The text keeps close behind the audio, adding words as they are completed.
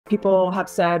People have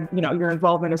said, your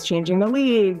involvement is changing the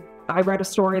league. I read a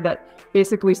story that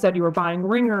basically said you were buying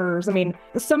ringers. I mean,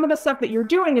 some of the stuff that you're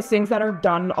doing is things that are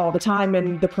done all the time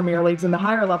in the Premier Leagues and the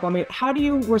higher level. I mean, how do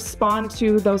you respond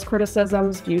to those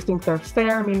criticisms? Do you think they're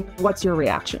fair? I mean, what's your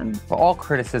reaction? Well, all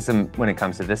criticism when it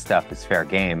comes to this stuff is fair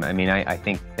game. I mean, I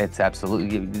think it's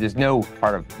absolutely, there's no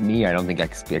part of me, I don't think I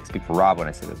speak for Rob when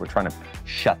I say that we're trying to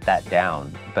shut that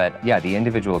down. But yeah, the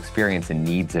individual experience and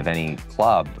needs of any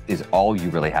club is all you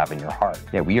really have in your heart.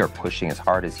 Yeah, we are pushing as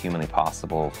hard as humanly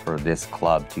possible for this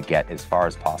club to get as far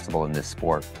as possible in this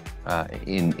sport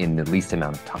in the least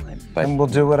amount of time. And we'll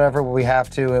do whatever we have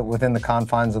to within the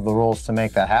confines of the rules to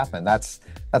make that happen. That's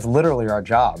literally our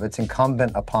job. It's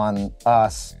incumbent upon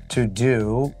us to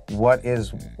do what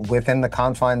is within the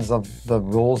confines of the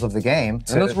rules of the game.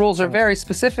 And those rules are very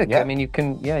specific. Yeah. I mean,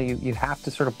 you have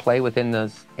to sort of play within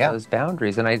those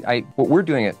boundaries. And what we're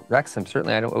doing at Wrexham,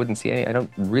 certainly I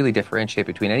don't really differentiate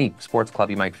between any sports club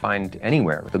you might find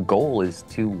anywhere. The goal is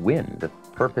to win. The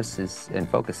purpose and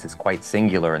focus is quite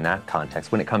singular in that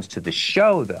context. When it comes to the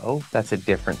show, though, that's a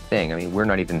different thing. I mean, we're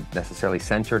not even necessarily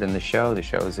centered in the show. The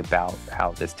show is about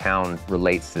how this town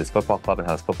relates to this football club and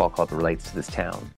how this football club relates to this town.